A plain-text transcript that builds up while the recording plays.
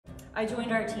I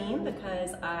joined our team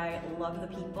because I love the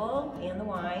people and the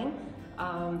wine.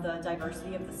 The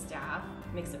diversity of the staff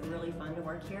makes it really fun to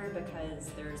work here because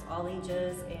there's all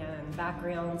ages and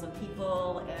backgrounds of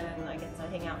people, and I get to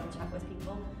hang out and chat with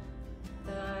people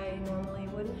that I normally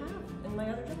wouldn't have in my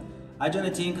other job. I joined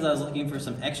the team because I was looking for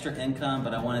some extra income,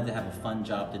 but I wanted to have a fun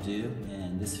job to do,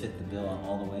 and this fit the bill in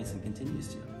all the ways and continues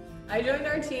to. I joined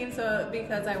our team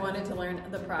because I wanted to learn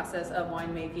the process of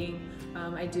winemaking.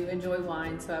 I do enjoy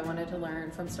wine, so I wanted to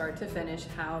learn from start to finish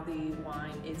how the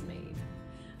wine is made.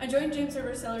 I joined James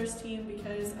River Cellars team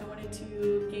because I wanted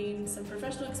to gain some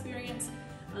professional experience.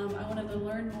 I wanted to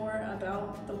learn more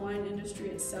about the wine industry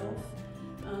itself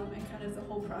and kind of the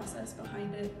whole process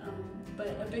behind it. But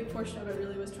a big portion of it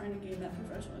really was trying to gain that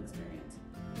professional experience.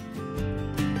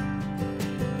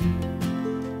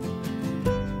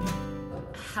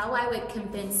 How I would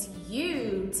convince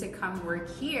you to come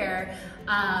work here,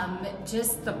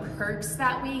 just the perks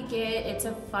that we get. It's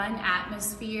a fun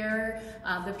atmosphere.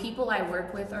 The people I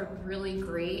work with are really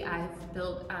great. I've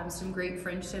built some great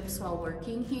friendships while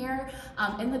working here,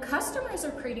 and the customers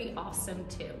are pretty awesome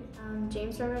too.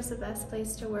 James River is the best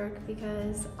place to work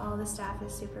because all the staff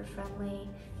is super friendly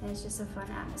and it's just a fun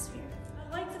atmosphere.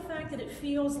 I like the fact that it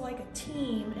feels like a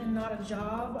team and not a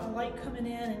job. I like coming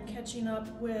in and catching up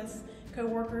with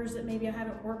co-workers that maybe I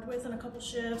haven't worked with in a couple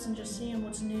shifts and just seeing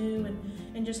what's new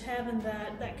and just having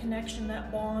that connection,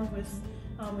 that bond with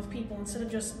people instead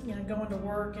of just going to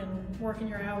work and working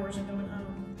your hours and going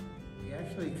home. We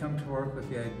actually come to work with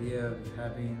the idea of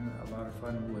having a lot of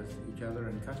fun with each other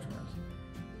and customers.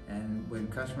 And when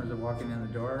customers are walking in the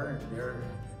door, they're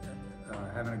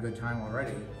having a good time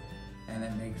already, and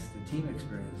it makes the team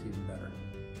experience even better.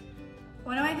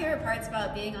 One of my favorite parts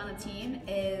about being on the team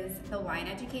is the wine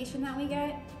education that we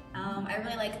get. I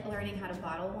really like learning how to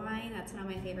bottle wine. That's one of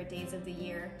my favorite days of the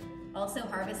year. Also,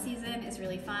 harvest season is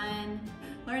really fun.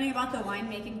 Learning about the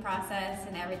winemaking process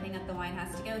and everything that the wine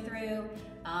has to go through,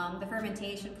 the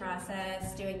fermentation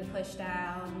process, doing the push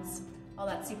downs, all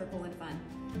that's super cool and fun.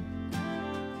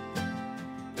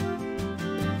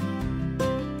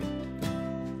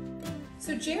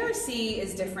 So JRC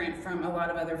is different from a lot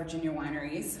of other Virginia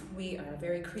wineries. We are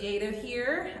very creative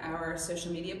here. Our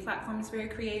social media platform is very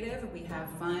creative. We have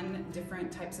fun,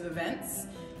 different types of events,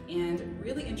 and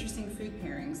really interesting food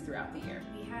pairings throughout the year.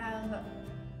 We have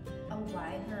a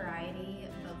wide variety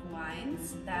of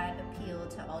wines that appeal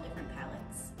to all different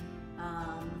palates.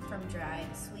 From dry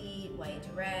to sweet, white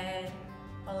to red,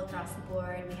 all across the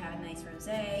board. We have a nice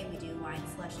rosé, we do wine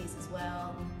slushies as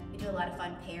well. We do a lot of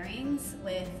fun pairings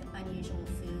with unusual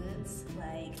foods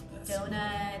like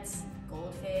donuts,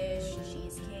 goldfish,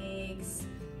 cheesecakes,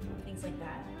 things like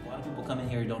that. A lot of people come in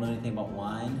here who don't know anything about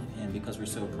wine, and because we're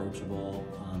so approachable,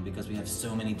 because we have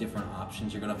so many different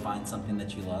options, you're going to find something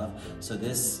that you love. So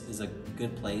this is a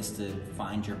good place to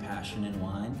find your passion in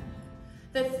wine.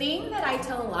 The thing that I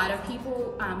tell a lot of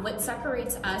people, what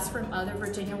separates us from other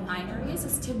Virginia wineries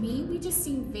is, to me, we just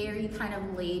seem very kind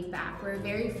of laid back. We're a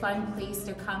very fun place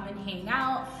to come and hang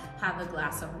out, have a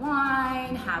glass of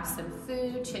wine, have some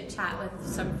food, chit chat with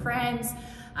some friends.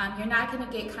 You're not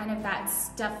gonna get kind of that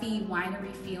stuffy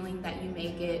winery feeling that you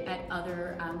may get at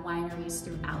other wineries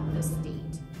throughout the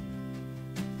state.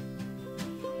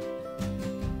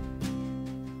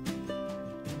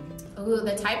 Ooh,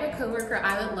 the type of coworker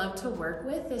I would love to work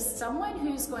with is someone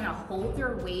who's going to hold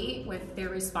their weight with their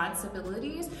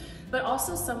responsibilities, but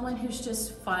also someone who's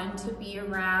just fun to be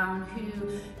around,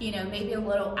 who, maybe a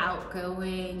little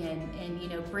outgoing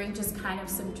and bring just kind of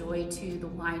some joy to the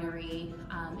winery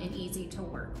and easy to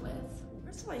work with.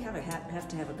 First of all, you have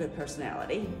to have a good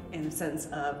personality in the sense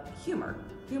of humor.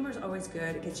 Humor is always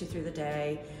good, it gets you through the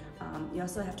day. You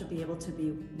also have to be able to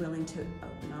be willing to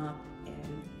open up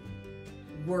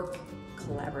and work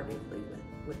collaboratively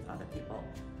with other people.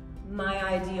 My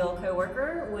ideal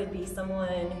coworker would be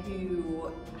someone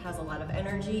who has a lot of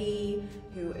energy,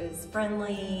 who is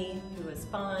friendly, who is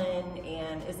fun,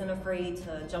 and isn't afraid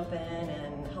to jump in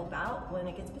and help out when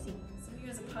it gets busy. Somebody who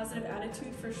has a positive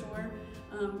attitude for sure.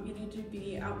 You need to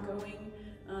be outgoing,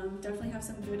 definitely have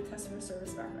some good customer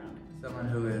service background. Someone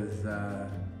who is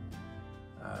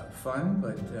fun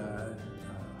but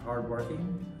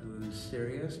hardworking, who's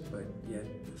serious but yet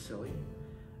silly.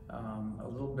 A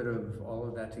little bit of all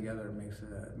of that together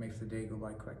makes the day go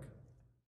by quick.